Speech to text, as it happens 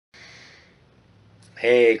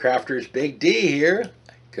Hey crafters, Big D here.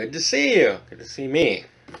 Good to see you. Good to see me.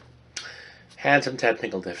 Had some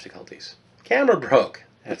technical difficulties. Camera broke.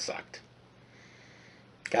 That sucked.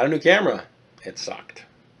 Got a new camera. It sucked.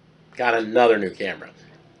 Got another new camera.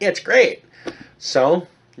 It's great. So,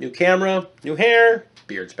 new camera, new hair,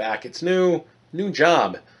 beard's back, it's new. New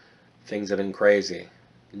job. Things have been crazy.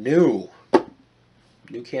 New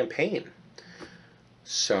campaign.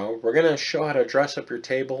 So we're going to show how to dress up your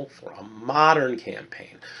table for a modern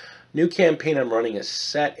campaign. New campaign I'm running is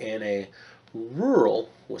set in a rural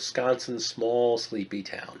Wisconsin small sleepy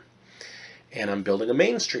town. And I'm building a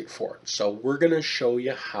main street for it. So we're going to show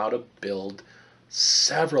you how to build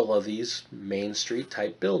several of these main street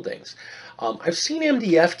type buildings. I've seen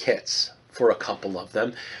MDF kits for a couple of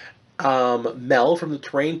them. Mel from the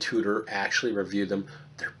Terrain Tutor actually reviewed them.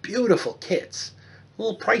 They're beautiful kits. A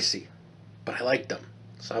little pricey, but I like them.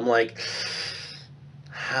 So I'm like,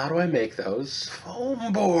 how do I make those?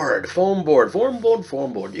 Foam board.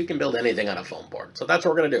 You can build anything on a foam board. So that's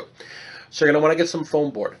what we're going to do. So you're going to want to get some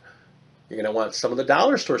foam board. You're going to want some of the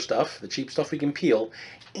dollar store stuff, the cheap stuff we can peel,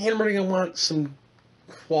 and we're going to want some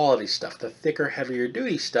quality stuff, the thicker, heavier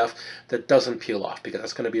duty stuff that doesn't peel off, because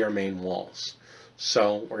that's going to be our main walls.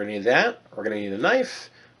 So we're going to need that. We're going to need a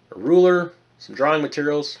knife, a ruler, some drawing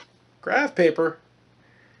materials, graph paper,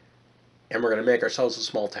 and we're going to make ourselves a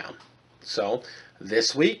small town. So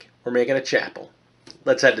this week we're making a chapel.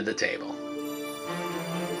 Let's head to the table.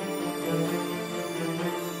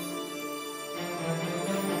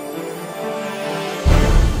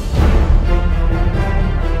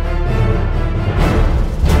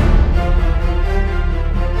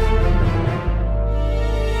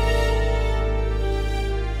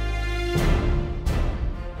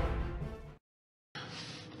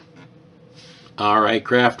 Alright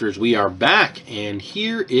crafters, we are back, and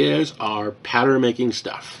here is our pattern making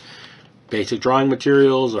stuff. Basic drawing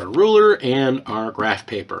materials, our ruler, and our graph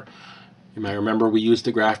paper. You might remember we used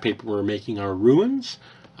the graph paper when we were making our ruins.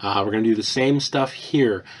 We're going to do the same stuff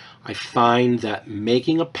here. I find that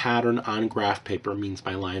making a pattern on graph paper means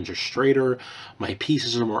my lines are straighter, my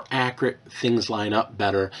pieces are more accurate, things line up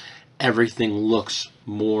better, everything looks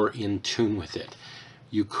more in tune with it.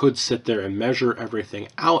 You could sit there and measure everything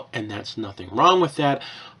out, and that's nothing wrong with that.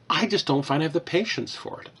 I just don't find I have the patience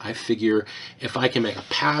for it. I figure if I can make a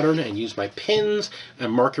pattern and use my pins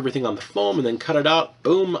and mark everything on the foam and then cut it out,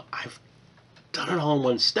 boom, I've done it all in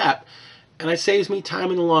one step, and it saves me time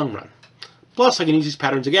in the long run. Plus, I can use these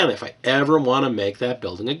patterns again if I ever want to make that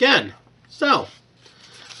building again. So,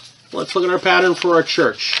 let's look at our pattern for our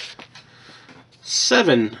church.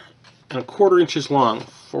 7¼ inches long,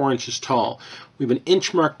 4 inches tall. We have an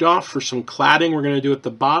inch marked off for some cladding we're going to do at the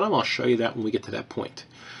bottom. I'll show you that when we get to that point.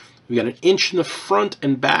 We got an inch in the front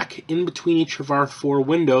and back in between each of our 4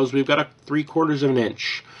 windows. We've got a 3/4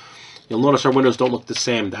 inch. You'll notice our windows don't look the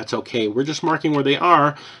same. That's okay. We're just marking where they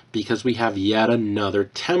are because we have yet another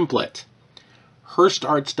template.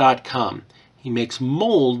 HurstArts.com. He makes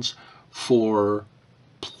molds for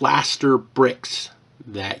plaster bricks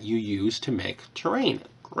that you use to make terrain.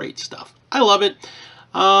 Great stuff. I love it.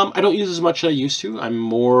 I don't use as much as I used to. I'm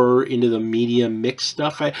more into the medium mix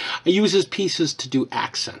stuff. I use his pieces to do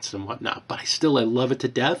accents and whatnot, but I love it to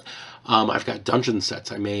death. I've got dungeon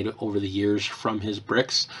sets I made over the years from his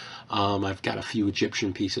bricks. I've got a few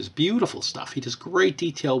Egyptian pieces. Beautiful stuff. He does great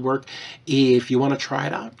detail work. If you want to try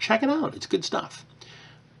it out, check it out. It's good stuff.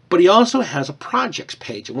 But he also has a projects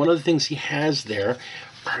page, and one of the things he has there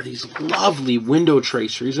are these lovely window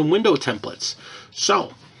traceries and window templates.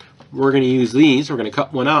 So we're going to use these, we're going to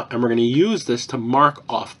cut one out, and we're going to use this to mark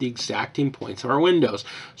off the exacting points of our windows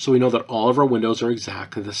so we know that all of our windows are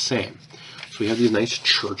exactly the same. So we have these nice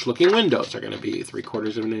church-looking windows. They're going to be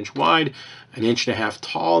 3/4 inch wide, 1.5 inches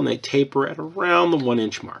tall, and they taper at around the 1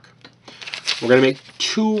 inch mark. We're going to make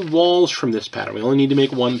 2 walls from this pattern. We only need to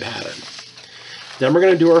make 1 pattern. Then we're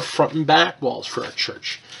going to do our front and back walls for our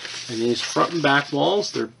church. And these front and back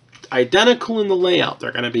walls, they're identical in the layout.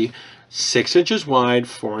 They're going to be 6 inches wide,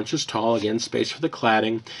 4 inches tall, again space for the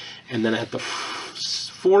cladding, and then at the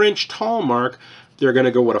 4 inch tall mark they're going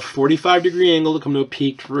to go at a 45-degree angle to come to a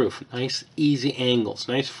peaked roof. Nice easy angles,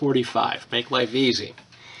 nice 45, make life easy.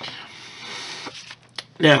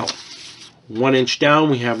 Now 1 inch down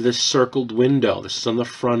we have this circled window. This is on the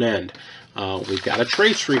front end. We've got a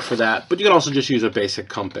tracery for that, but you can also just use a basic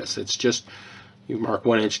compass. It's just you mark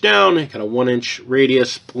 1 inch down, you got a 1 inch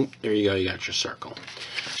radius, boom, there you go, you got your circle.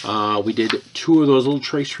 We did 2 of those little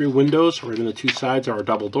tracery windows right on the 2 sides are our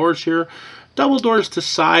double doors here. Double doors to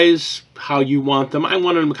size how you want them. I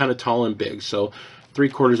wanted them kind of tall and big, so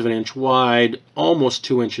 3/4 inch wide, almost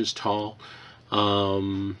 2 inches tall. They're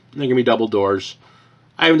going to be double doors.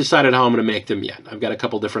 I haven't decided how I'm going to make them yet. I've got a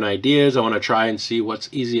couple different ideas. I want to try and see what's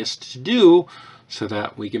easiest to do so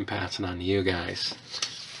that we can pass it on to you guys.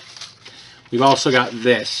 We've also got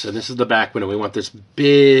this, and this is the back window. We want this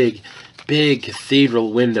big, big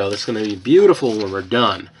cathedral window. That's going to be beautiful when we're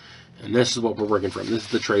done. And this is what we're working from. This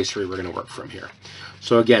is the tracery we're going to work from here.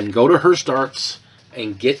 So again, go to Hearst Arts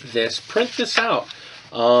and get this. Print this out.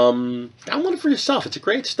 Download it for yourself. It's a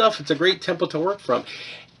great stuff. It's a great template to work from.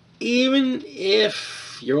 Even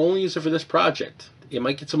if you're only using it for this project, you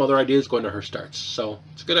might get some other ideas going to Hearst Arts. So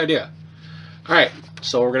it's a good idea. All right,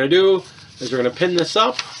 so what we're going to do is we're going to pin this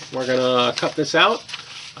up. We're going to cut this out.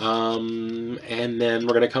 And then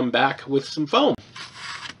we're going to come back with some foam.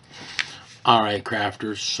 All right,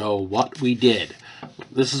 crafters, so what we did,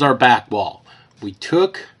 this is our back wall. We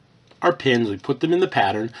took our pins, we put them in the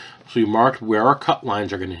pattern, so we marked where our cut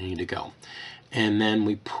lines are going to need to go. And then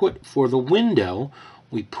we put, for the window,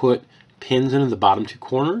 we put pins into the bottom two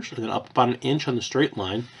corners, and then up about 1 inch on the straight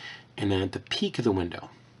line, and then at the peak of the window.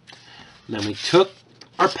 And then we took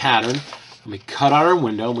our pattern, and we cut out our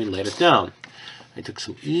window, and we laid it down. I took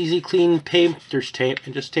some easy, clean painter's tape,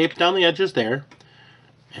 and just taped down the edges there,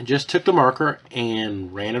 and just took the marker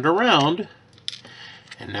and ran it around.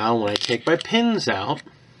 And now when I take my pins out,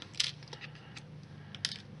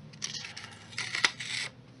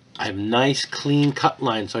 I have nice clean cut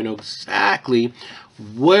lines, so I know exactly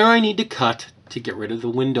where I need to cut to get rid of the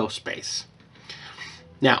window space.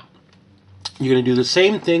 Now, you're going to do the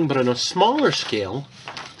same thing but on a smaller scale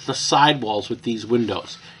to the side walls with these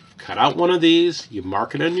windows. Cut out one of these, you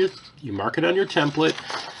mark it on your template,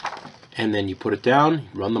 and then you put it down,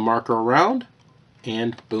 run the marker around,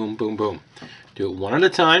 and boom, boom, boom. Do it one at a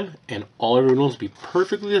time, and all your windows will be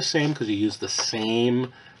perfectly the same because you use the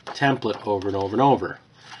same template over and over and over.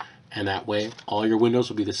 And that way, all your windows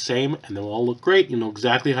will be the same, and they'll all look great. You know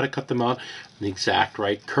exactly how to cut them out in the exact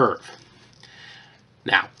right curve.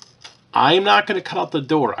 Now, I'm not going to cut out the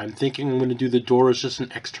door. I'm thinking I'm going to do the door as just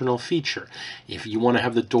an external feature. If you want to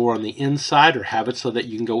have the door on the inside or have it so that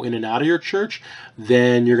you can go in and out of your church,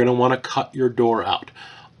 then you're going to want to cut your door out.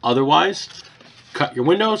 Otherwise, cut your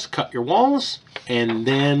windows, cut your walls, and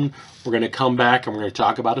then we're going to come back and we're going to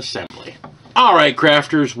talk about assembly. All right,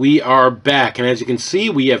 crafters, we are back, and as you can see,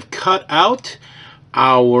 we have cut out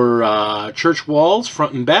our church walls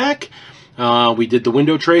front and back. We did the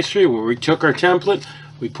window tracery where we took our template,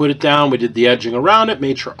 we put it down, we did the edging around it,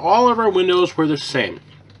 made sure all of our windows were the same.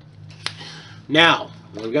 Now,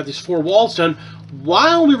 when we got these 4 walls done,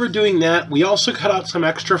 while we were doing that, we also cut out some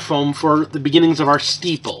extra foam for the beginnings of our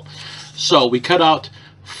steeple. So we cut out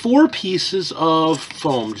 4 pieces of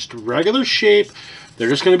foam, just a regular shape. They're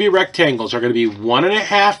just going to be rectangles. They're going to be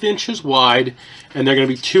 1.5 inches wide, and they're going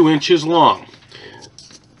to be 2 inches long.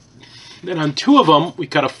 Then on 2 of them, we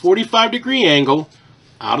cut a 45-degree angle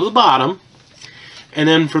out of the bottom. And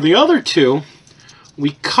then for the other 2,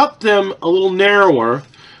 we cut them a little narrower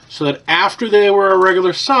so that after they were a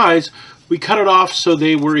regular size, we cut it off so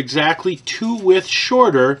they were exactly 2 widths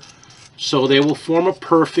shorter, so they will form a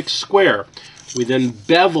perfect square. We then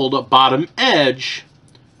beveled a bottom edge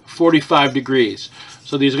 45 degrees.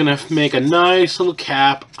 So these are going to make a nice little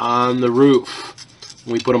cap on the roof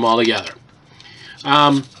when we put them all together.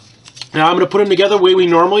 Now I'm going to put them together the way we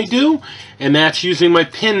normally do, and that's using my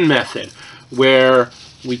pin method, where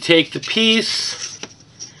we take the piece,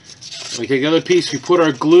 we take the other piece, we put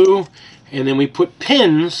our glue, and then we put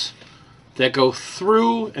pins that go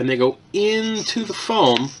through and they go into the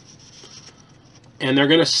foam, and they're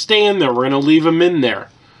going to stay in there. We're going to leave them in there.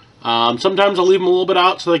 Sometimes I'll leave them a little bit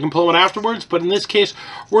out so they can pull them out afterwards, but in this case,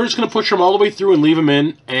 we're just going to push them all the way through and leave them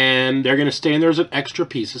in, and they're going to stay in there as an extra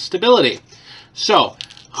piece of stability. So,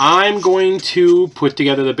 I'm going to put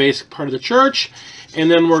together the basic part of the church,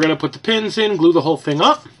 and then we're going to put the pins in, glue the whole thing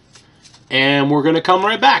up, and we're going to come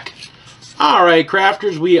right back. Alright,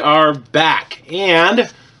 crafters, we are back,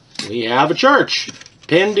 and we have a church.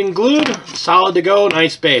 Pinned and glued, solid to go,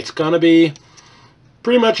 nice base. It's going to be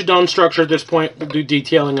pretty much a done structure at this point. We'll do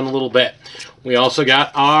detailing in a little bit. We also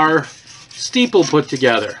got our steeple put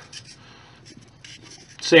together.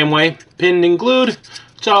 Same way, pinned and glued.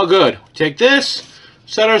 It's all good. Take this,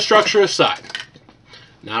 set our structure aside.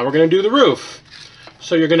 Now we're going to do the roof.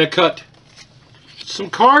 So you're going to cut some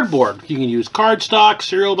cardboard. You can use cardstock,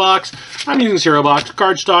 cereal box. I'm using cereal box.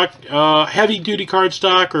 Cardstock, heavy duty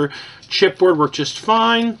cardstock or chipboard work just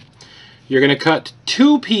fine. You're going to cut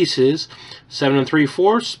 2 pieces, 7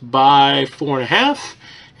 3/4 by 4.5,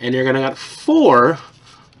 and you're going to cut 4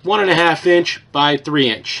 1.5 inch by 3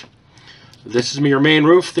 inch. This is your main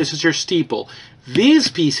roof. This is your steeple. These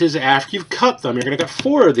pieces, after you've cut them, you're going to cut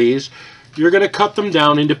 4 of these. You're going to cut them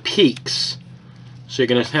down into peaks. So you're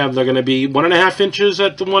going to have, they're going to be 1.5 inches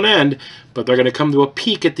at the one end, but they're going to come to a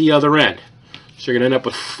peak at the other end. So you're going to end up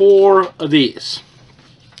with 4 of these.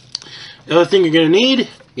 The other thing you're going to need,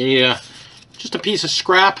 just a piece of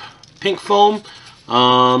scrap pink foam,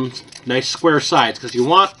 nice square sides, because you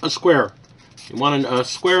want a square. You want a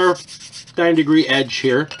square 90-degree edge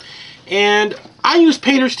here. And I use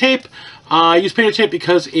painter's tape. I use painter's tape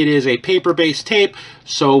because it is a paper-based tape,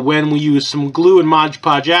 so when we use some glue and Mod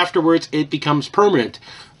Podge afterwards, it becomes permanent.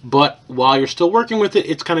 But while you're still working with it,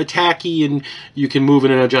 it's kind of tacky, and you can move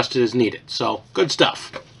it and adjust it as needed. So, good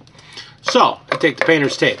stuff. So, I take the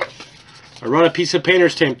painter's tape. I run a piece of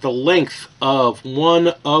painter's tape the length of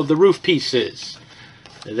one of the roof pieces.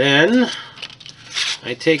 And then,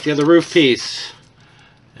 I take the other roof piece,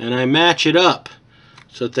 and I match it up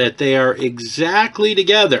so that they are exactly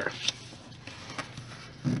together.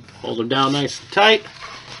 Hold them down nice and tight,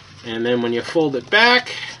 and then when you fold it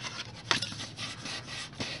back,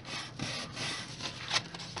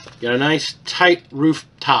 you got a nice tight roof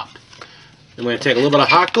top. I'm going to take a little bit of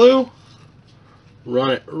hot glue,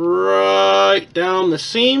 run it right down the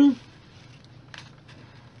seam.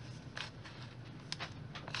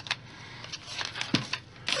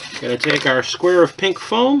 Going to take our square of pink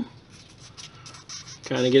foam,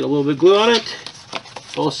 kind of get a little bit of glue on it,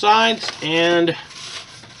 both sides, and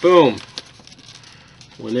boom.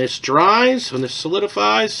 When this dries, when this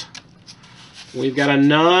solidifies, we've got a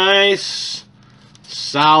nice,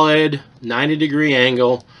 solid 90-degree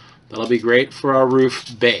angle that'll be great for our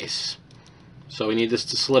roof base. So we need this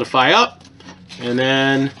to solidify up, and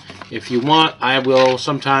then if you want, I will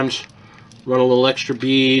sometimes run a little extra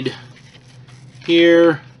bead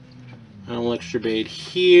here, and a little extra bead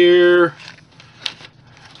here,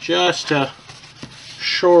 just to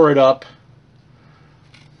shore it up.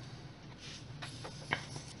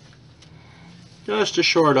 Just to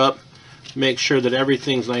shore it up, make sure that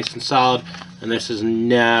everything's nice and solid, and this is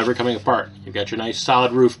never coming apart. You've got your nice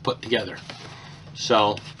solid roof put together.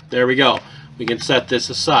 So there we go. We can set this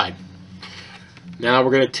aside. Now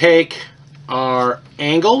we're going to take our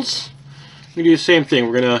angles. We're going to do the same thing.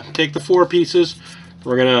 We're going to take the 4 pieces.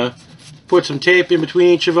 We're going to put some tape in between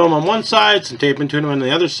each of them on one side, some tape in between them on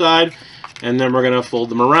the other side, and then we're going to fold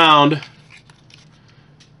them around.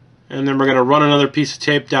 And then we're going to run another piece of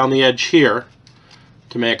tape down the edge here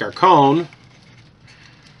to make our cone,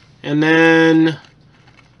 and then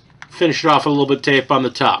finish it off with a little bit of tape on the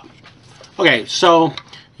top. Okay, so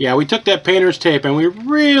yeah, we took that painter's tape and we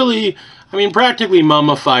really, practically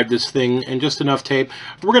mummified this thing in just enough tape.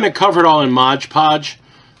 We're going to cover it all in Mod Podge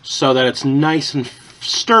so that it's nice and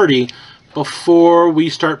sturdy before we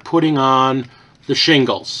start putting on the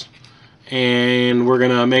shingles. And we're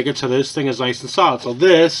going to make it so this thing is nice and solid. So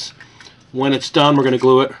this, when it's done, we're going to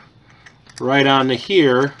glue it right onto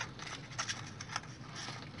here.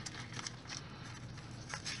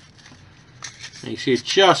 And you see it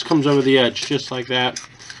just comes over the edge just like that.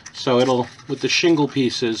 So it'll, with the shingle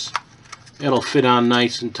pieces, it'll fit on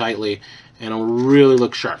nice and tightly, and it'll really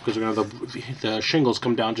look sharp because we're going to have the shingles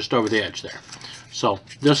come down just over the edge there. So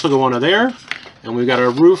this will go under there, and we've got our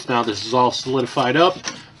roof. Now this is all solidified up.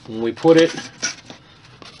 When we put it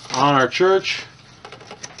on our church,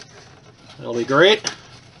 it'll be great.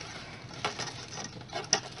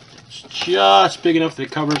 Just big enough that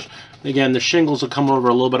it covers. Again, the shingles will come over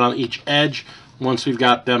a little bit on each edge once we've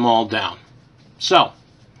got them all down. So,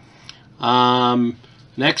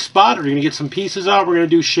 next spot, we're going to get some pieces out. We're going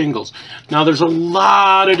to do shingles. Now, there's a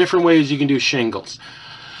lot of different ways you can do shingles.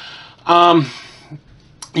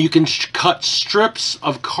 You can cut strips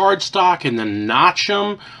of cardstock and then notch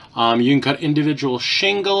them. You can cut individual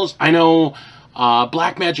shingles. I know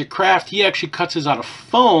Black Magic Craft, he actually cuts his out of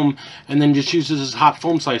foam and then just uses his hot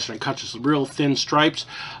foam slicer and cuts his real thin stripes.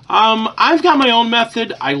 I've got my own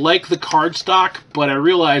method. I like the cardstock, but I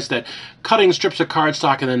realize that cutting strips of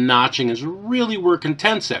cardstock and then notching is really work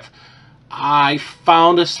intensive. I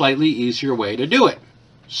found a slightly easier way to do it.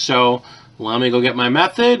 So let me go get my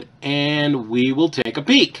method and we will take a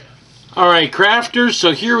peek. Alright, crafters,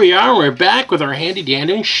 so here we are. We're back with our handy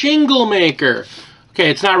dandy shingle maker. Okay,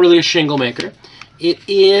 it's not really a shingle maker. It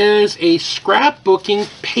is a scrapbooking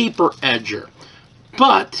paper edger,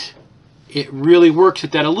 but it really works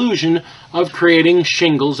at that illusion of creating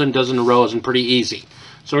shingles and does it in rows and pretty easy.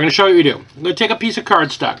 So we're going to show you what you do. I'm going to take a piece of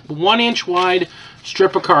cardstock, 1-inch wide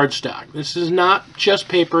strip of cardstock. This is not just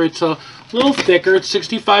paper, it's a little thicker, it's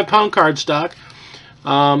 65-pound cardstock.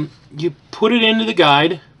 You put it into the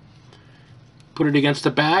guide, put it against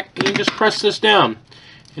the back, and you just press this down.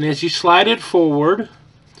 And as you slide it forward,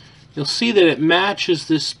 you'll see that it matches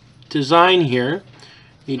this design here.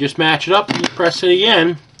 You just match it up, and you press it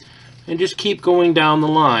again, and just keep going down the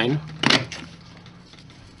line.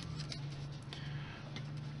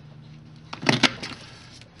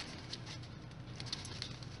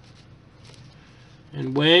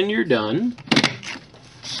 And when you're done,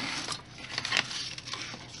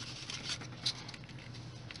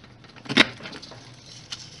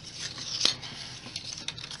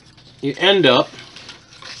 you end up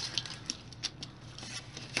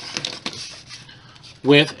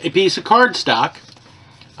with a piece of cardstock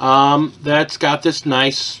that's got this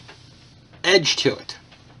nice edge to it.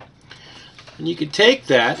 And you could take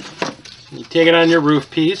that, you take it on your roof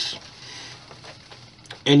piece,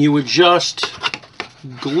 and you would just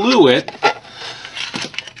glue it.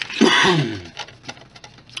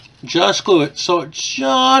 Just glue it so it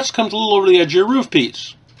just comes a little over the edge of your roof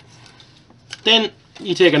piece. Then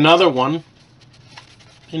you take another one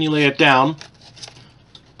and you lay it down,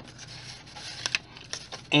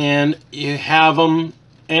 and you have them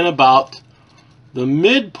in about the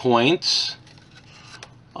midpoints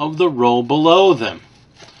of the row below them.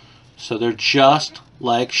 So they're just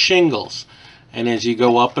like shingles. And as you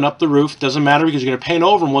go up and up the roof, doesn't matter because you're going to paint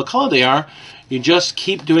over them what color they are, you just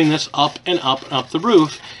keep doing this up and up and up the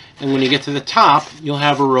roof, and when you get to the top, you'll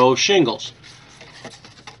have a row of shingles.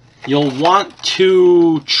 You'll want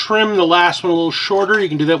to trim the last one a little shorter. You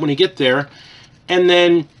can do that when you get there. And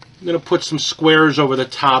then I'm going to put some squares over the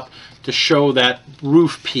top to show that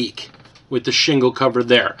roof peak with the shingle covered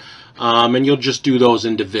there. And you'll just do those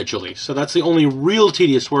individually. So that's the only real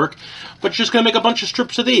tedious work. But you're just going to make a bunch of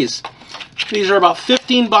strips of these. These are about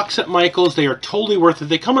 15 bucks at Michael's. They are totally worth it.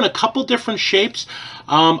 They come in a couple different shapes.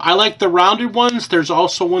 I like the rounded ones. There's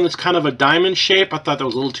also one that's kind of a diamond shape. I thought that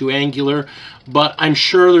was a little too angular, but I'm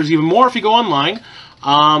sure there's even more if you go online.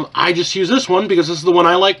 I just use this one because this is the one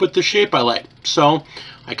I like with the shape I like. So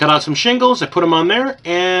I cut out some shingles, I put them on there,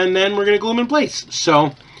 and then we're going to glue them in place.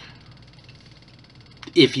 So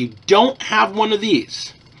if you don't have one of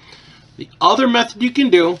these, the other method you can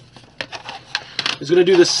do is going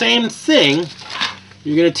to do the same thing.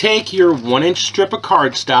 You're going to take your 1-inch strip of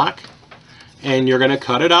cardstock and you're going to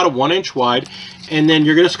cut it out of 1 inch wide, and then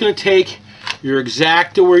you're just going to take your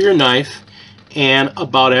X-Acto or your knife, and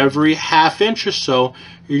about every ½ inch or so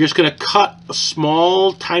you're just going to cut a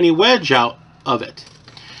small tiny wedge out of it,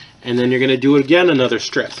 and then you're going to do it again, another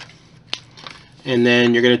strip, and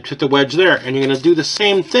then you're going to put the wedge there, and you're going to do the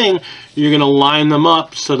same thing. You're going to line them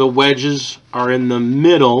up so the wedges are in the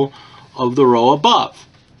middle of the row above,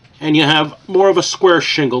 and you have more of a square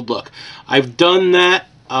shingled look. I've done that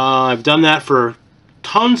for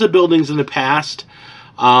tons of buildings in the past.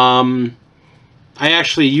 I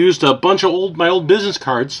actually used a bunch of my old business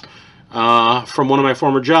cards from one of my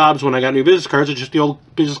former jobs. When I got new business cards, it's just the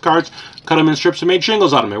old business cards, cut them in strips and made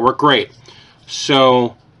shingles out of them. It worked great.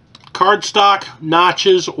 So cardstock,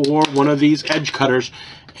 notches, or one of these edge cutters,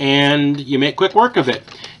 and you make quick work of it.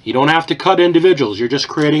 You don't have to cut individuals. You're just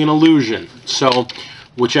creating an illusion. So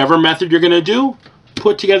whichever method you're going to do,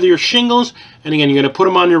 put together your shingles, and again, you're going to put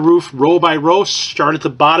them on your roof row by row. Start at the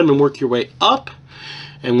bottom and work your way up,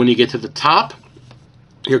 and when you get to the top,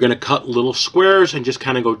 you're going to cut little squares and just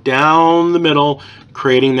kind of go down the middle,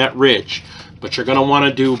 creating that ridge. But you're going to want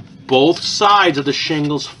to do both sides of the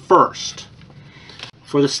shingles first.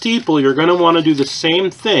 For the steeple, you're going to want to do the same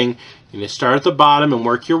thing. You're going to start at the bottom and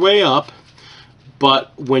work your way up,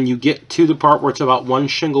 but when you get to the part where it's about 1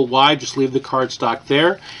 shingle wide, just leave the cardstock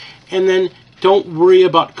there, and then don't worry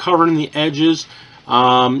about covering the edges.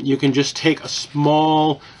 You can just take a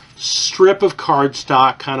small strip of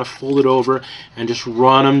cardstock, kind of fold it over, and just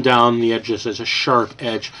run them down the edges as a sharp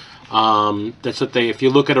edge. That's what if you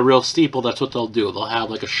look at a real steeple, that's what they'll do. They'll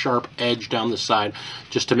have like a sharp edge down the side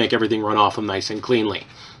just to make everything run off them nice and cleanly.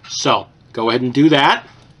 So go ahead and do that,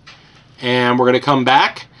 and we're going to come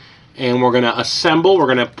back and we're going to assemble. We're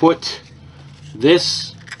going to put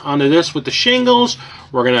this onto this with the shingles.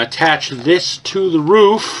 We're going to attach this to the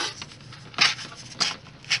roof,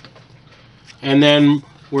 and then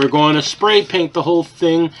we're going to spray paint the whole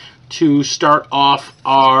thing to start off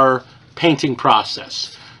our painting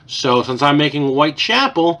process. So since I'm making a white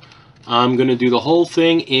chapel, I'm going to do the whole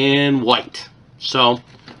thing in white. So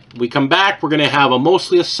when we come back, we're going to have a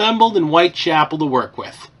mostly assembled and white chapel to work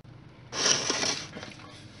with.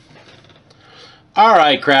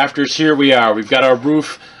 Alright, crafters, here we are. We've got our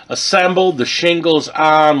roof assembled, the shingles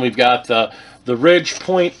on, we've got the ridge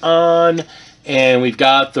point on, and we've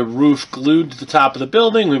got the roof glued to the top of the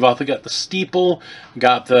building. We've also got the steeple,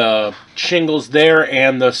 got the shingles there,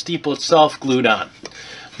 and the steeple itself glued on.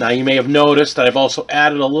 Now you may have noticed that I've also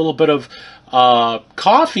added a little bit of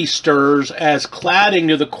coffee stirrers as cladding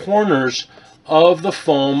to the corners of the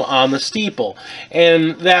foam on the steeple.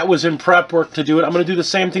 And that was in prep work to do it. I'm going to do the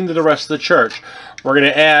same thing to the rest of the church. We're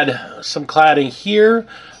going to add some cladding here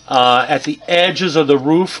at the edges of the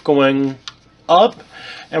roof going up.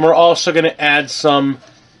 And we're also going to add some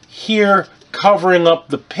here covering up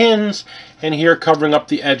the pins and here covering up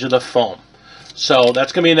the edge of the foam. So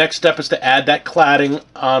that's going to be the next step, is to add that cladding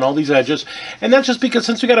on all these edges. And that's just because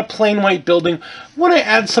since we got a plain white building, we want to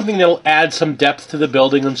add something that will add some depth to the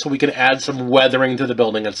building, and so we can add some weathering to the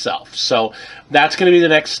building itself. So that's going to be the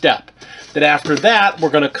next step. Then after that, we're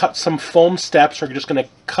going to cut some foam steps. We're just going to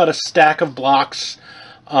cut a stack of blocks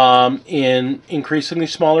in increasingly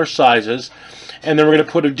smaller sizes. And then we're going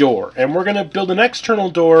to put a door. And we're going to build an external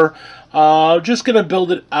door. Just going to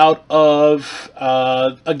build it out of,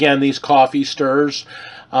 again, these coffee stirrers.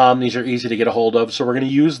 These are easy to get a hold of, so we're going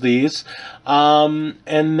to use these. And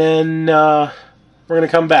then we're going to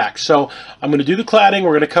come back. So I'm going to do the cladding.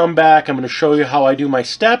 We're going to come back. I'm going to show you how I do my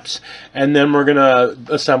steps. And then we're going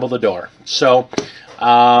to assemble the door. So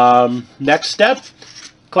next step,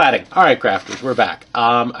 cladding. All right, crafters, we're back.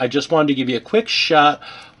 I just wanted to give you a quick shot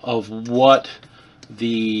of what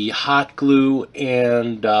the hot glue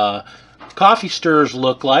and coffee stirrers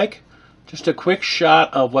look like. Just a quick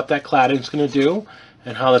shot of what that cladding is going to do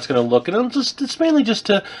and how that's going to look. And it's mainly just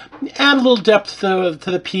to add a little depth to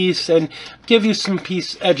the piece and give you some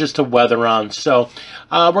piece edges to weather on. So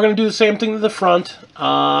we're going to do the same thing to the front.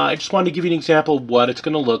 I just wanted to give you an example of what it's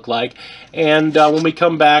going to look like. And when we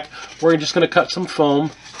come back, we're just going to cut some foam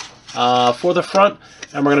for the front,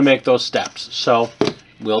 and we're going to make those steps. So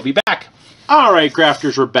we'll be back. All right,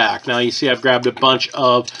 crafters, we're back. Now you see I've grabbed a bunch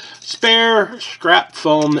of spare scrap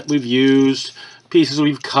foam that we've used, pieces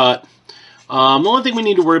we've cut. The only thing we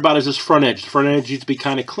need to worry about is this front edge. The front edge needs to be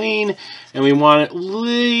kind of clean, and we want at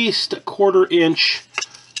least a 1/4 inch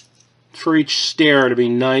for each stair to be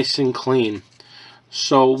nice and clean.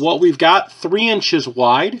 So what we've got, 3 inches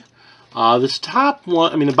wide. This top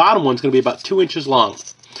one, the bottom one's going to be about 2 inches long.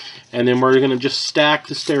 And then we're going to just stack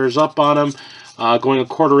the stairs up on them, going a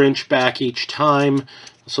 1/4 inch back each time.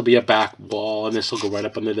 This will be a back wall, and this will go right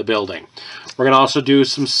up under the building. We're going to also do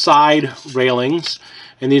some side railings,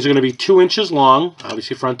 and these are going to be 2 inches long,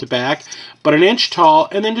 obviously front to back, but 1 inch tall,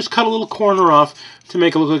 and then just cut a little corner off to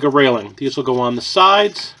make it look like a railing. These will go on the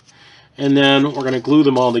sides, and then we're going to glue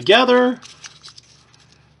them all together,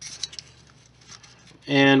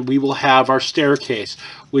 and we will have our staircase,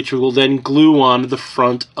 which we will then glue onto the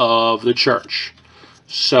front of the church.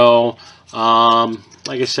 So,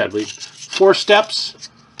 like I said, 4 steps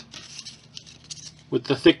with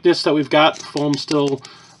the thickness that we've got. Foam still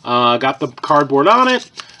got the cardboard on it.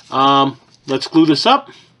 Let's glue this up,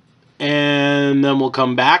 and then we'll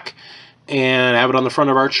come back and have it on the front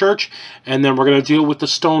of our church, and then we're going to deal with the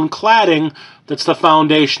stone cladding that's the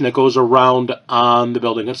foundation that goes around on the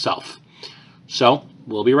building itself. So,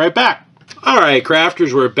 we'll be right back. Alright,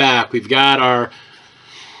 crafters, we're back. We've got our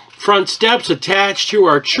front steps attached to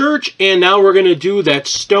our church, and now we're going to do that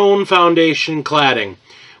stone foundation cladding.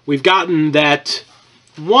 We've gotten that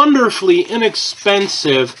wonderfully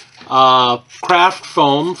inexpensive craft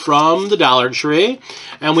foam from the Dollar Tree,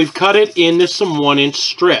 and we've cut it into some 1-inch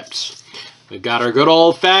strips. We've got our good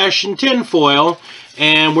old-fashioned tin foil,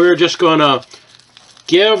 and we're just going to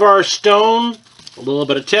give our stone a little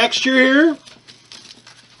bit of texture here.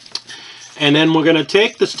 And then we're going to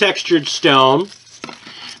take this textured stone,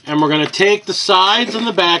 and we're going to take the sides and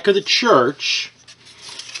the back of the church,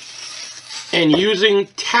 and using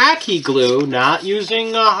tacky glue, not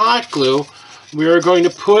using hot glue, we are going to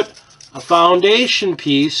put a foundation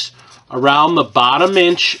piece around the bottom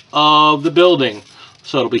inch of the building.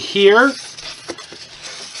 So it'll be here,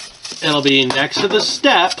 it'll be next to the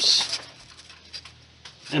steps,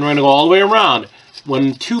 and we're going to go all the way around.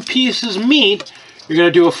 When 2 pieces meet, you're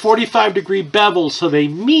going to do a 45-degree bevel so they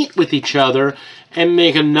meet with each other and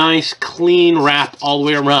make a nice clean wrap all the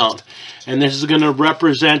way around. And this is going to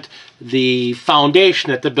represent the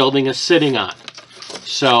foundation that the building is sitting on.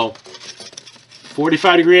 So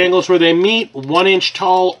 45-degree angles where they meet, 1 inch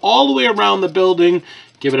tall all the way around the building.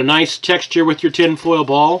 Give it a nice texture with your tin foil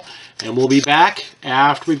ball. And we'll be back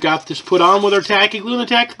after we've got this put on with our tacky glue and the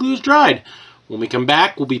tacky glue is dried. When we come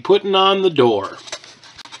back, we'll be putting on the door.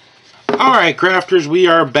 Alright, crafters, we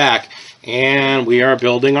are back, and we are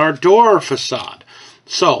building our door facade.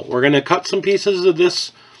 So, we're going to cut some pieces of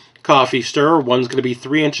this coffee stirrer. One's going to be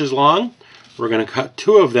 3 inches long. We're going to cut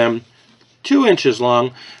 2 of them 2 inches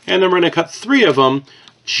long, and then we're going to cut 3 of them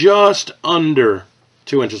just under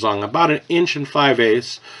 2 inches long, about 1 5/8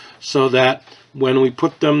 inches, so that when we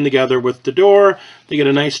put them together with the door, they get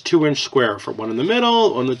a nice 2-inch square for one in the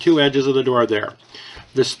middle, on the 2 edges of the door there.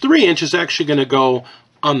 This 3-inch is actually going to go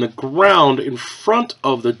on the ground in front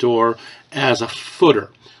of the door as a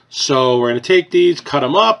footer. So we're going to take these, cut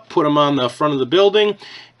them up, put them on the front of the building,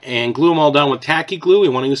 and glue them all down with tacky glue. We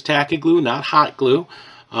want to use tacky glue, not hot glue.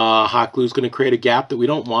 Hot glue is going to create a gap that we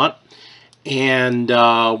don't want. And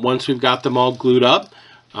once we've got them all glued up,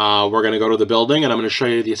 we're going to go to the building, and I'm going to show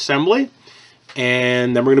you the assembly.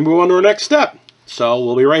 And then we're going to move on to our next step. So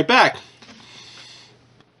we'll be right back.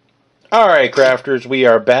 All right, crafters, we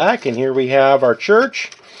are back, and here we have our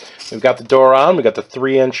church. We've got the door on. We've got the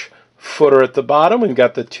 3-inch footer at the bottom. We've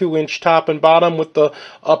got the 2-inch top and bottom with the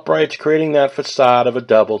uprights creating that facade of a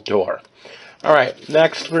double door. All right,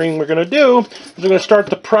 next thing we're going to do is we're going to start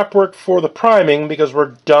the prep work for the priming because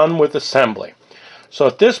we're done with assembly. So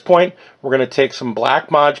at this point, we're going to take some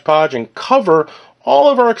black Mod Podge and cover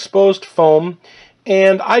all of our exposed foam.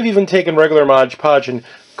 And I've even taken regular Mod Podge and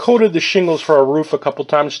coated the shingles for our roof a couple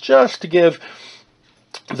times just to give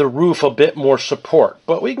the roof a bit more support.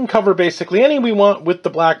 But we can cover basically any we want with the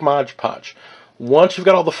black Mod Podge. Once we've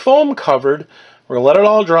got all the foam covered, we're going to let it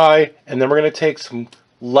all dry, and then we're going to take some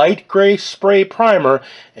light gray spray primer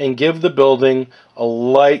and give the building a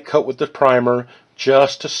light coat with the primer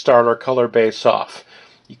just to start our color base off.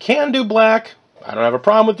 You can do black. I don't have a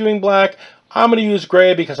problem with doing black. I'm going to use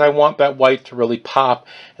gray because I want that white to really pop.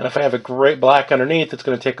 And if I have a gray black underneath, it's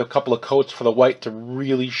going to take a couple of coats for the white to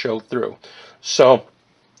really show through. So,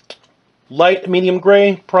 light, medium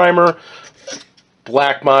gray primer,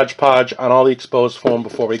 black Mod Podge on all the exposed foam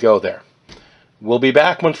before we go there. We'll be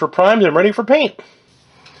back once we're primed and ready for paint.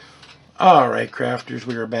 Alright, crafters,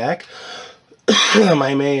 we are back.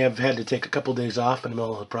 I may have had to take a couple days off in the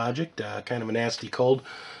middle of the project. Kind of a nasty cold.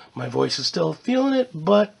 My voice is still feeling it,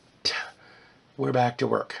 but we're back to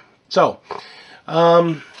work. So,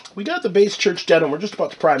 we got the base church done, and we're just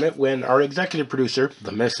about to prime it when our executive producer,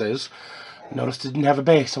 the missus, noticed it didn't have a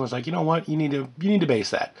base. I was like, you know what? You need to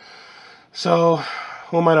base that. So,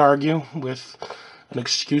 who am I to argue with an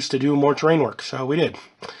excuse to do more terrain work? So we did.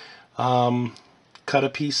 Cut a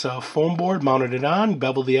piece of foam board, mounted it on,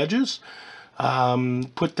 beveled the edges,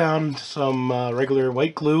 put down some regular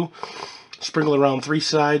white glue, sprinkled around 3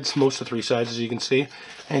 sides, most of 3 sides as you can see,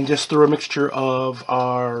 and just threw a mixture of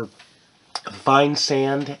our fine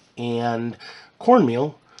sand and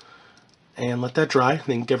cornmeal and let that dry.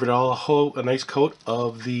 Then give it all a nice coat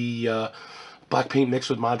of the black paint mixed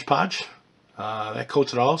with Mod Podge. That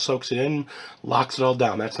coats it all, soaks it in, locks it all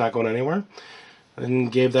down. That's not going anywhere.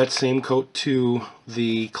 And gave that same coat to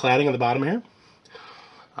the cladding on the bottom here.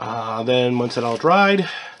 Then once it all dried,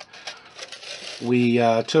 we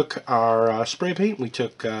took our spray paint. We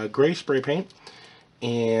took gray spray paint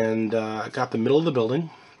and got the middle of the building.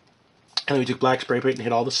 And we took black spray paint and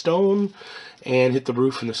hit all the stone and hit the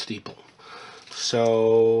roof and the steeple.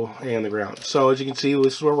 So, and the ground. So as you can see,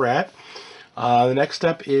 this is where we're at. The next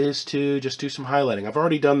step is to just do some highlighting. I've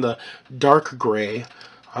already done the dark gray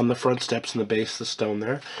on the front steps and the base of the stone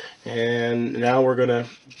there. And now we're going to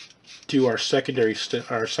do our secondary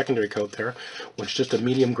coat there, which is just a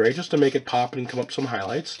medium gray, just to make it pop and come up some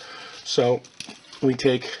highlights. So we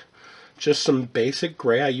take just some basic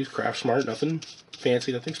gray. I use Craft Smart, nothing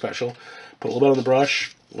fancy, nothing special. Put a little bit on the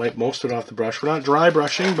brush, wipe most of it off the brush. We're not dry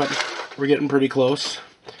brushing, but we're getting pretty close.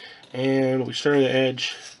 And we start on the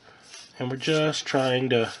edge, and we're just trying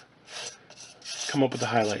to come up with the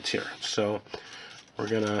highlights here. So we're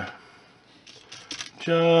gonna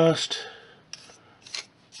just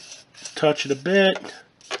touch it a bit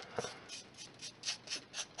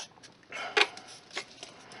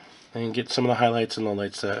and get some of the highlights and the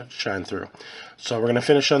lights that shine through. So we're gonna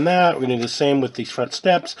finish on that. We're gonna do the same with these front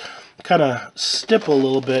steps. Kind of stipple a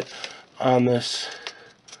little bit on this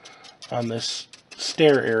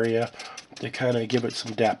stair area to kind of give it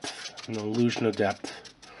some depth, an illusion of depth.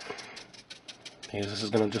 Because this is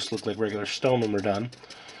going to just look like regular stone when we're done.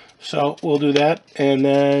 So we'll do that, and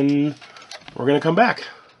then we're going to come back.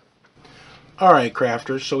 Alright,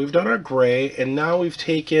 crafters, so we've done our gray, and now we've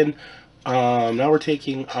taken, now we're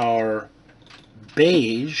taking our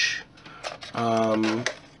beige,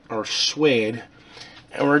 or suede,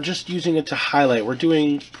 and we're just using it to highlight. We're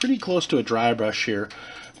doing pretty close to a dry brush here,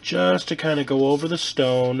 just to kind of go over the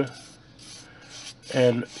stone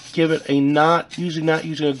and give it a not using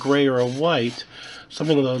a gray or a white,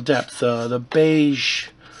 something with a little depth. The beige,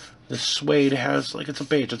 the suede has, like, it's a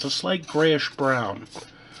beige, it's a slight grayish brown.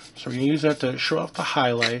 So we're going to use that to show off the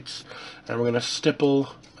highlights, and we're going to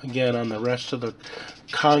stipple again on the rest of the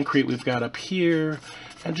concrete we've got up here,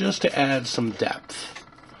 and just to add some depth.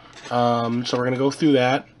 So we're going to go through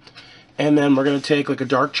that, and then we're going to take like a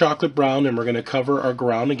dark chocolate brown, and we're going to cover our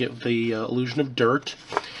ground and get the illusion of dirt.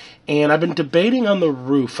 And I've been debating on the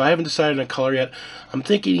roof. I haven't decided on a color yet. I'm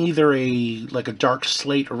thinking either like a dark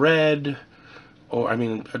slate red, or I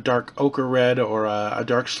mean a dark ochre red, or a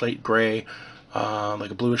dark slate gray,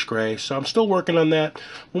 like a bluish gray. So I'm still working on that.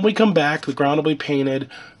 When we come back, the ground will be painted.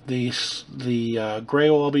 The gray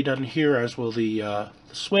will all be done here, as will the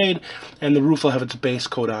suede, and the roof will have its base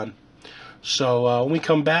coat on. So when we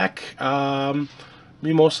come back, we'll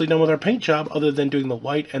be mostly done with our paint job, other than doing the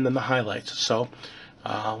white and then the highlights. So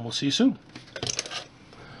we'll see you soon.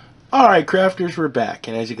 Alright, crafters, we're back,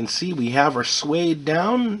 and as you can see, we have our suede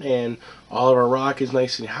down, and all of our rock is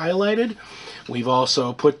nice and highlighted. We've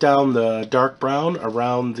also put down the dark brown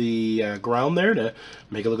around the ground there to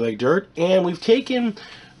make it look like dirt, and we've taken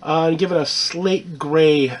and given a slate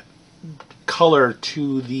gray color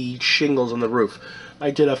to the shingles on the roof. I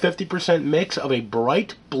did a 50% mix of a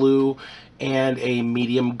bright blue and a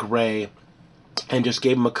medium gray, and just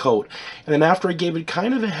gave them a coat. And then after I gave it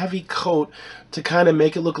kind of a heavy coat to kind of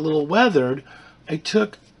make it look a little weathered, I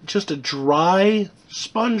took just a dry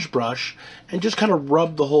sponge brush and just kind of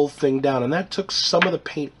rubbed the whole thing down, and that took some of the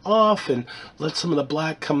paint off and let some of the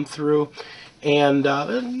black come through, and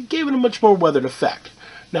gave it a much more weathered effect.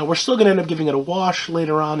 Now we're still going to end up giving it a wash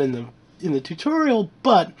later on in the tutorial,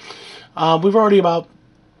 but we've already about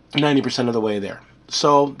 90% of the way there.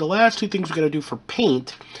 So the last two things we're going to do for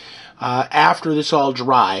paint, after this all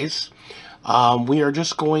dries, we are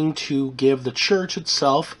just going to give the church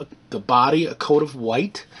itself, the body, a coat of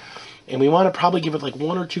white. And we want to probably give it like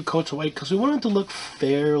 1 or 2 coats of white because we want it to look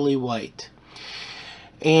fairly white.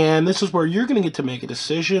 And this is where you're going to get to make a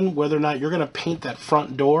decision whether or not you're going to paint that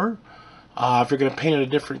front door. If you're going to paint it a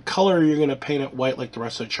different color, or you're going to paint it white like the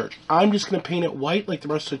rest of the church. I'm just going to paint it white like the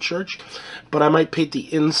rest of the church, but I might paint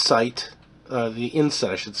the inside,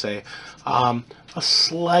 I should say, a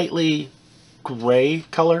slightly gray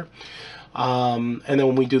color. And then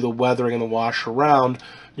when we do the weathering and the wash around,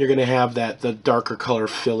 you're going to have the darker color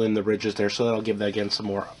fill in the ridges there, so that'll give that again some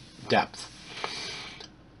more depth.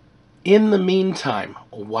 In the meantime,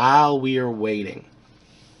 while we are waiting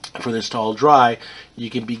for this to all dry, you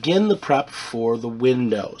can begin the prep for the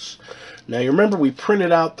windows. Now you remember we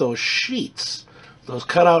printed out those sheets, those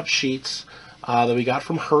cutout sheets that we got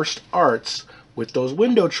from Hearst Arts with those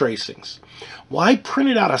window tracings. Well, I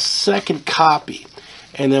printed out a second copy,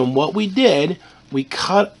 and then what we did, we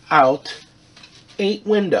cut out 8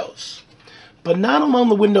 windows. But not among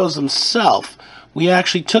the windows themselves. We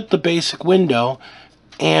actually took the basic window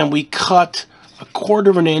and we cut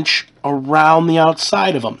 1/4 inch around the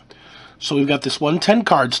outside of them. So we've got this 110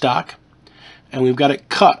 cardstock, and we've got it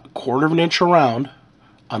cut 1/4 inch around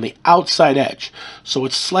on the outside edge. So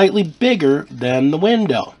it's slightly bigger than the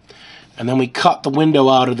window. And then we cut the window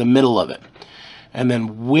out of the middle of it. And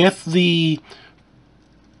then with the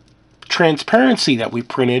transparency that we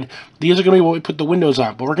printed, these are going to be what we put the windows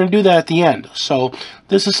on, but we're going to do that at the end. So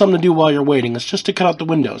this is something to do while you're waiting. It's just to cut out the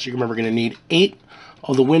windows. You remember, we're going to need 8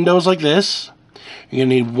 of the windows like this. You're going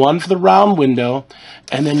to need 1 for the round window,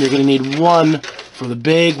 and then you're going to need 1 for the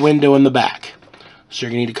big window in the back. So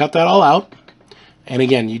you're going to need to cut that all out. And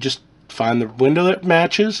again, you just find the window that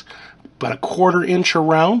matches, about 1/4 inch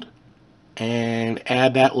around, and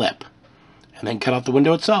add that lip. And then cut out the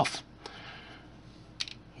window itself.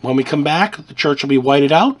 When we come back, the church will be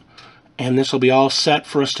whited out, and this will be all set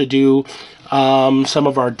for us to do some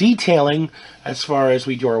of our detailing as far as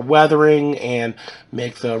we do our weathering and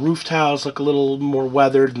make the roof tiles look a little more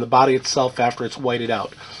weathered and the body itself after it's whited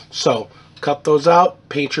out. So cut those out,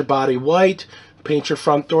 paint your body white, paint your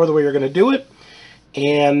front door the way you're going to do it,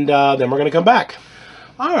 and then we're going to come back.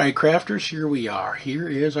 Alright, crafters, here we are. Here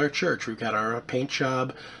is our church. We've got our paint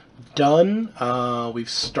job done. We've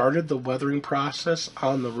started the weathering process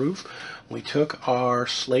on the roof. We took our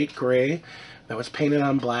slate gray that was painted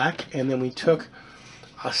on black, and then we took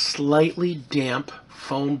a slightly damp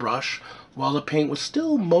foam brush while the paint was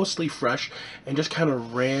still mostly fresh and just kind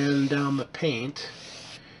of ran down the paint,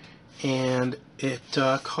 and it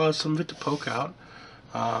caused some of it to poke out.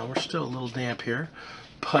 We're still a little damp here,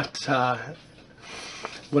 but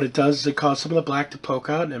what it does is it causes some of the black to poke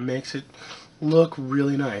out, and it makes it look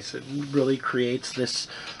really nice. It really creates this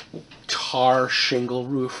tar shingle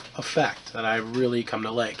roof effect that I've really come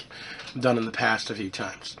to like. I've done in the past a few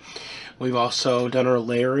times. We've also done our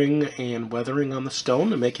layering and weathering on the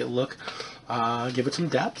stone to make it look, give it some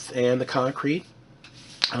depth, and the concrete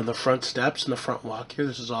on the front steps and the front walk here.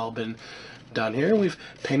 This has all been done here. We've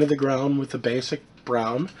painted the ground with the basic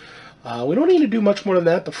brown. We don't need to do much more than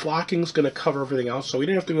that. The flocking's going to cover everything else, so we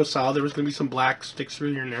didn't have to go solid. There was going to be some black sticks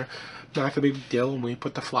through here and there. Not going to be a big deal. When we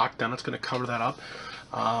put the flock down, it's going to cover that up.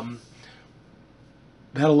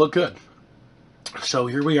 That'll look good. So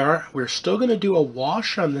here we are. We're still going to do a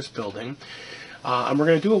wash on this building. And we're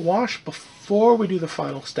going to do a wash before we do the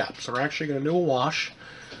final step. So we're actually going to do a wash,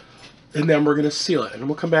 and then we're going to seal it. And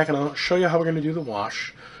we'll come back and I'll show you how we're going to do the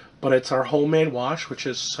wash. But it's our homemade wash, which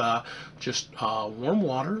is just warm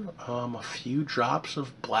water, a few drops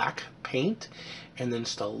of black paint, and then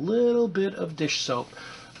just a little bit of dish soap,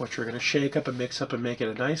 which we're going to shake up and mix up and make it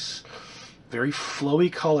a nice, very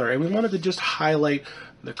flowy color. And we wanted to just highlight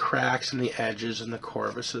the cracks and the edges and the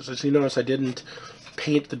crevices. As you notice, I didn't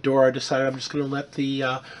paint the door. I decided I'm just going to let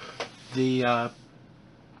the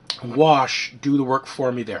wash do the work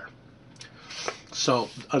for me there. So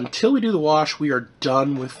until we do the wash, we are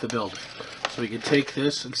done with the building. So we can take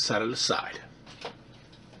this and set it aside.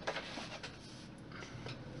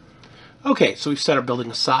 Okay, so we've set our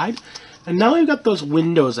building aside, and now we've got those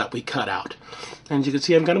windows that we cut out. And as you can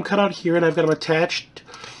see, I've got them cut out here, and I've got them attached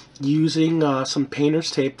using some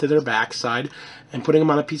painter's tape to their backside and putting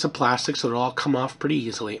them on a piece of plastic so it'll all come off pretty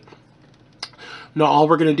easily. Now all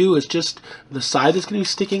we're going to do is just the side that's going to be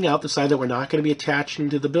sticking out, the side that we're not going to be attaching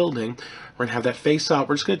to the building, we're going to have that face out.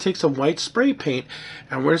 We're just going to take some white spray paint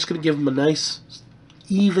and we're just going to give them a nice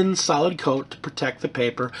even solid coat to protect the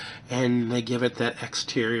paper, and they give it that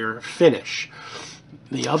exterior finish.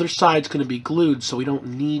 The other side's going to be glued, so we don't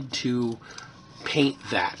need to paint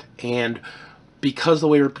that. And because the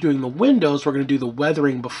way we're doing the windows, we're going to do the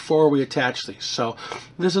weathering before we attach these. So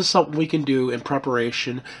this is something we can do in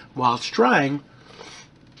preparation while it's drying.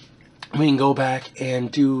 We can go back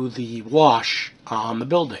and do the wash on the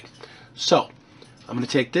building. So I'm going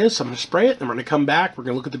to take this, I'm going to spray it, then we're going to come back, we're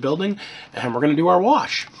going to look at the building, and we're going to do our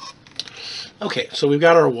wash. Okay, so we've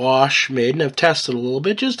got our wash made, and I've tested a little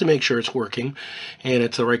bit just to make sure it's working and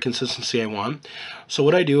it's the right consistency I want. So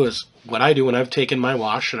what I do when I've taken my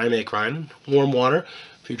wash and I make mine, warm water,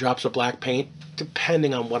 a few drops of black paint,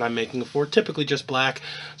 depending on what I'm making it for, typically just black,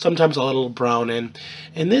 sometimes I'll add a little brown in.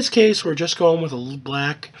 In this case, we're just going with a little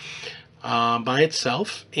black by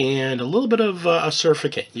itself and a little bit of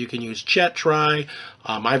surfactant. You can use Jet Dry.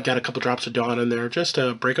 I've got a couple drops of Dawn in there just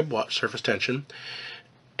to break up surface tension.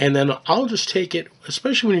 And then I'll just take it,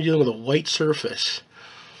 especially when you're dealing with a white surface,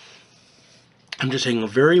 I'm just taking a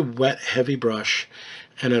very wet, heavy brush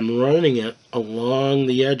and I'm running it along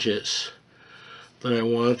the edges that I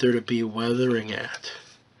want there to be weathering at.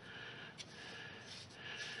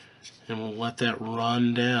 And we'll let that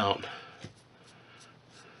run down.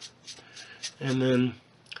 And then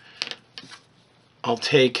I'll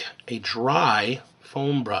take a dry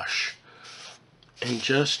foam brush and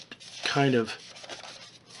just kind of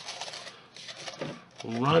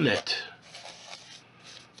run it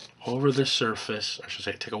over the surface. I should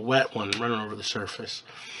say take a wet one and run it over the surface,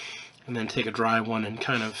 and then take a dry one and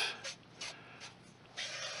kind of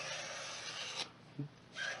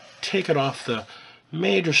take it off the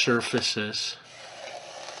major surfaces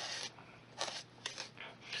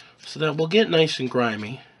so that we'll get nice and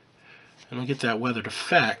grimy and we'll get that weathered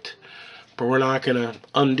effect, but we're not going to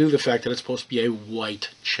undo the fact that it's supposed to be a white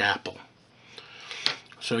chapel.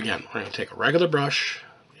 So again, we're going to take a regular brush,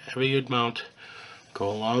 heavy amount, go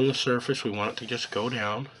along the surface. We want it to just go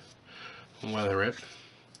down and weather it.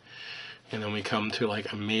 And then we come to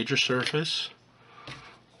like a major surface,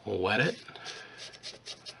 we'll wet it,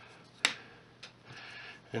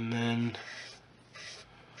 and then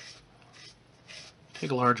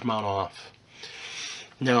take a large amount off.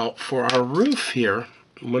 Now for our roof here,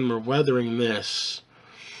 when we're weathering this,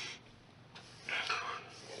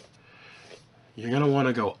 you're going to want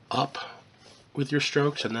to go up with your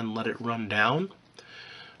strokes and then let it run down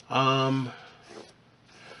to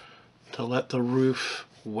let the roof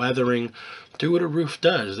weathering do what a roof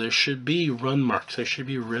does. There should be run marks, there should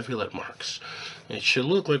be rivulet marks. It should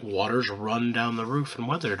look like water's run down the roof and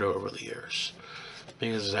weathered over the years,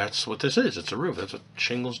 because that's what this is. It's a roof. That's what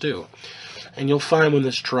shingles do. And you'll find when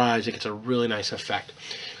this dries, it gets a really nice effect.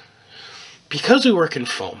 Because we work in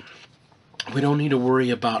foam, we don't need to worry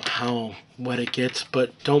about how wet it gets,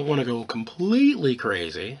 but don't want to go completely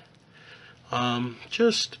crazy.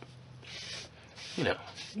 Just, you know,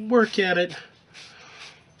 work at it.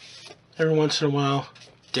 Every once in a while,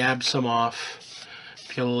 dab some off. If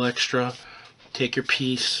you get a little extra, take your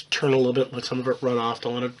piece, turn a little bit, let some of it run off.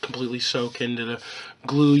 Don't let it completely soak into the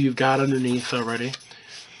glue you've got underneath already.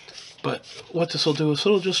 But what this will do is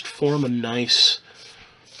it'll just form a nice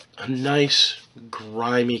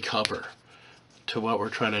grimy cover to what we're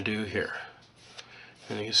trying to do here.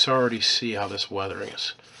 And you can already see how this weathering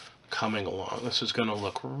is coming along. This is going to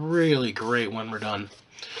look really great when we're done.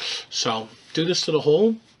 So do this to the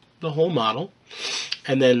whole model,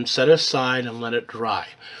 and then set it aside and let it dry.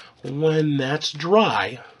 When that's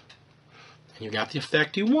dry and you got the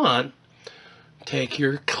effect you want, take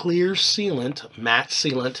your clear sealant, matte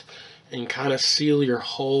sealant, and kind of seal your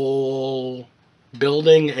whole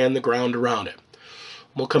building and the ground around it.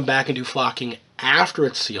 We'll come back and do flocking after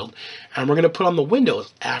it's sealed, and we're going to put on the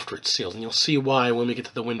windows after it's sealed, and you'll see why when we get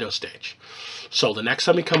to the window stage. So the next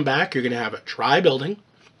time we come back, you're going to have a dry building,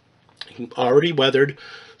 already weathered,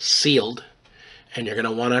 sealed, and you're going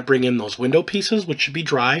to want to bring in those window pieces, which should be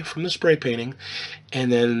dry from the spray painting,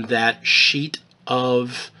 and then that sheet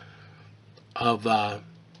of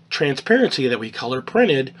transparency that we color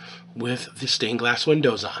printed with the stained glass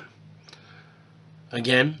windows on.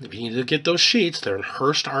 Again, if you need to get those sheets, they're on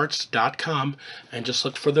HurstArts.com, and just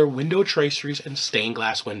look for their window traceries and stained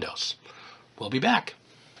glass windows. We'll be back.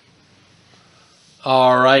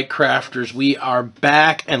 All right, crafters, we are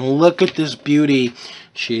back, and look at this beauty.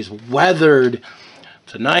 She's weathered.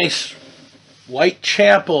 It's a nice white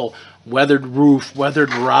chapel, weathered roof,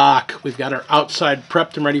 weathered rock. We've got our outside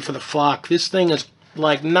prepped and ready for the flock. This thing is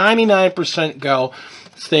like 99% go.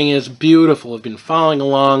 This thing is beautiful. I've been following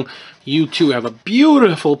along. You too have a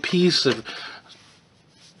beautiful piece of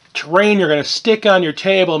terrain you're going to stick on your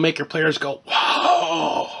table and make your players go,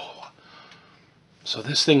 whoa. So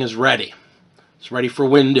this thing is ready. It's ready for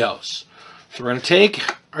windows. So we're going to take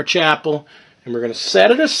our chapel and we're going to set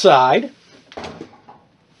it aside. And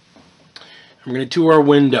we're going to do our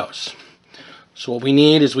windows. So what we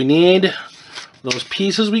need is those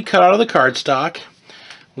pieces we cut out of the cardstock.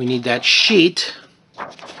 We need that sheet.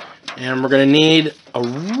 And we're going to need a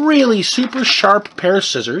really super sharp pair of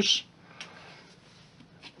scissors.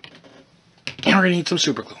 And we're going to need some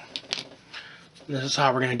super glue. This is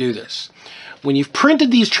how we're going to do this. When you've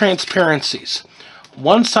printed these transparencies,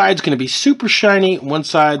 one side's going to be super shiny, one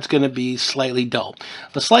side's going to be slightly dull.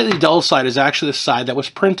 The slightly dull side is actually the side that was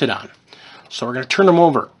printed on. So we're going to turn them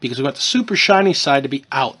over because we want the super shiny side to be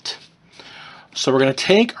out. So we're going to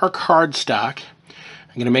take our cardstock.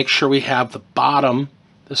 I'm going to make sure we have the bottom.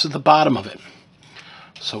 This is the bottom of it.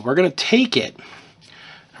 So we're going to take it, and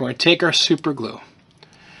we're going to take our super glue.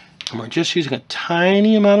 And we're just using a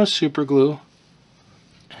tiny amount of super glue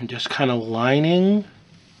and just kind of lining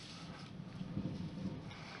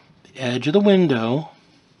the edge of the window.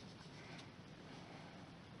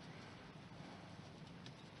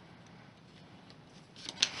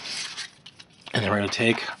 And then we're going to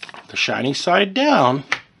take the shiny side down.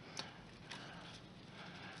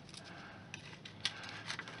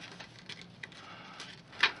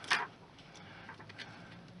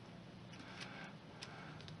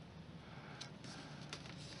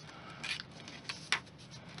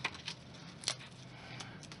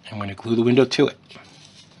 I'm going to glue the window to it.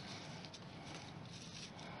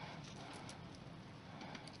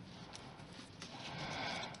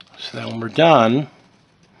 So then when we're done,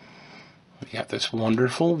 we got this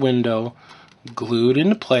wonderful window glued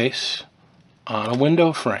into place on a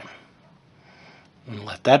window frame. And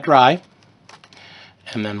let that dry.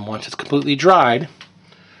 And then once it's completely dried,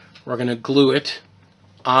 we're going to glue it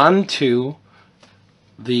onto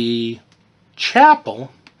the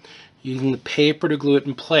chapel using the paper to glue it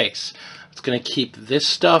in place. It's going to keep this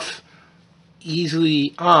stuff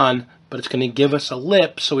easily on, but it's going to give us a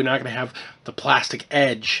lip so we're not going to have the plastic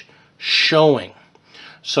edge showing.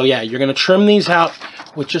 So yeah, you're going to trim these out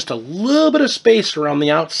with just a little bit of space around the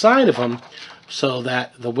outside of them so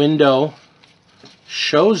that the window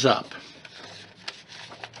shows up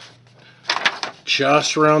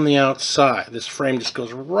just around the outside. This frame just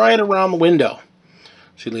goes right around the window.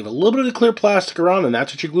 So you leave a little bit of the clear plastic around, and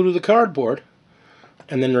that's what you glue to the cardboard.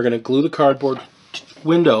 And then we're going to glue the cardboard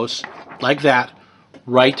windows like that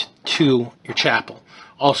right to your chapel.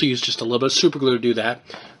 Also use just a little bit of super glue to do that.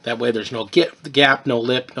 That way there's no gap, no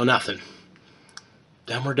lip, no nothing.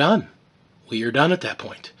 Then we're done. We are done at that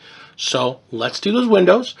point. So let's do those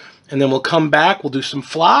windows, and then we'll come back, we'll do some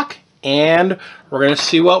flock, and we're going to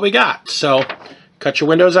see what we got. So cut your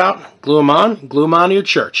windows out, glue them on to your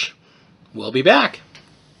church. We'll be back.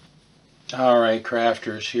 Alright,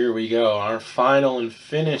 crafters, here we go. Our final and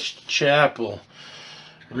finished chapel.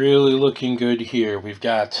 Really looking good here. We've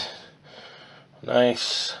got a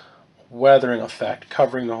nice weathering effect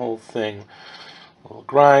covering the whole thing. A little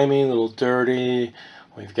grimy, a little dirty.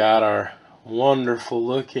 We've got our wonderful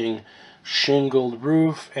looking shingled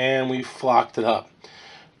roof, and we've flocked it up.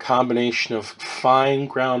 Combination of fine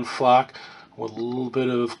ground flock with a little bit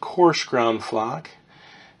of coarse ground flock,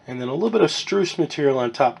 and then a little bit of spruce material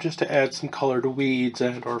on top just to add some color to weeds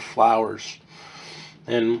and or flowers.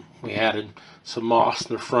 And we added some moss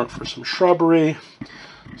in the front for some shrubbery,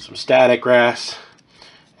 some static grass,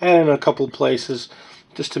 and in a couple of places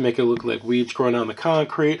just to make it look like weeds growing on the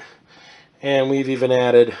concrete. And we've even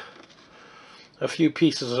added a few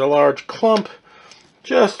pieces of a large clump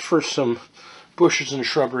just for some bushes and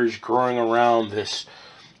shrubberies growing around this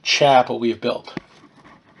chapel we've built.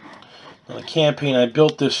 Now, the campaign I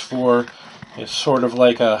built this for is sort of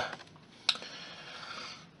like a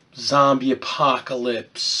zombie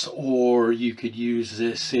apocalypse, or you could use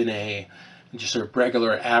this in a just a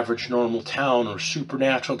regular average normal town or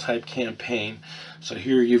supernatural type campaign. So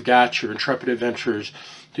here you've got your intrepid adventurers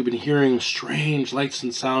who've been hearing strange lights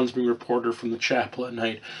and sounds being reported from the chapel at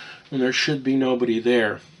night when there should be nobody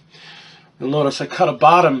there. You'll notice I cut a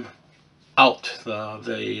bottom out,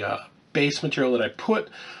 the base material that I put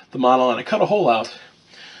the model on. I cut a hole out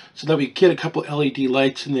so that we get a couple LED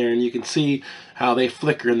lights in there, and you can see how they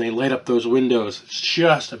flicker and they light up those windows. It's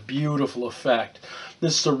just a beautiful effect.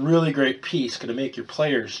 This is a really great piece, going to make your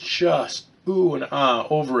players just ooh and ah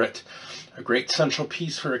over it. A great central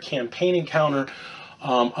piece for a campaign encounter,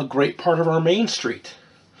 a great part of our main street.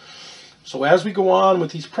 So as we go on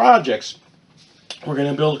with these projects, we're going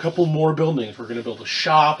to build a couple more buildings. We're going to build a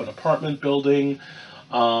shop, an apartment building,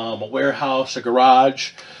 a warehouse, a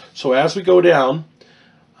garage. So as we go down,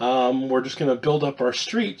 we're just going to build up our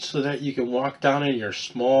street so that you can walk down in your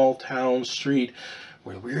small town street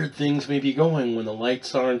where weird things may be going when the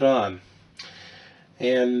lights aren't on.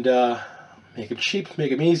 And make them cheap,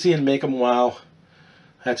 make them easy, and make them wow.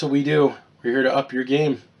 That's what we do. We're here to up your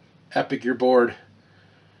game, epic your board.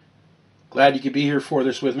 Glad you could be here for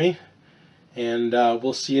this with me, and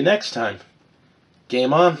we'll see you next time.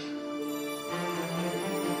 Game on.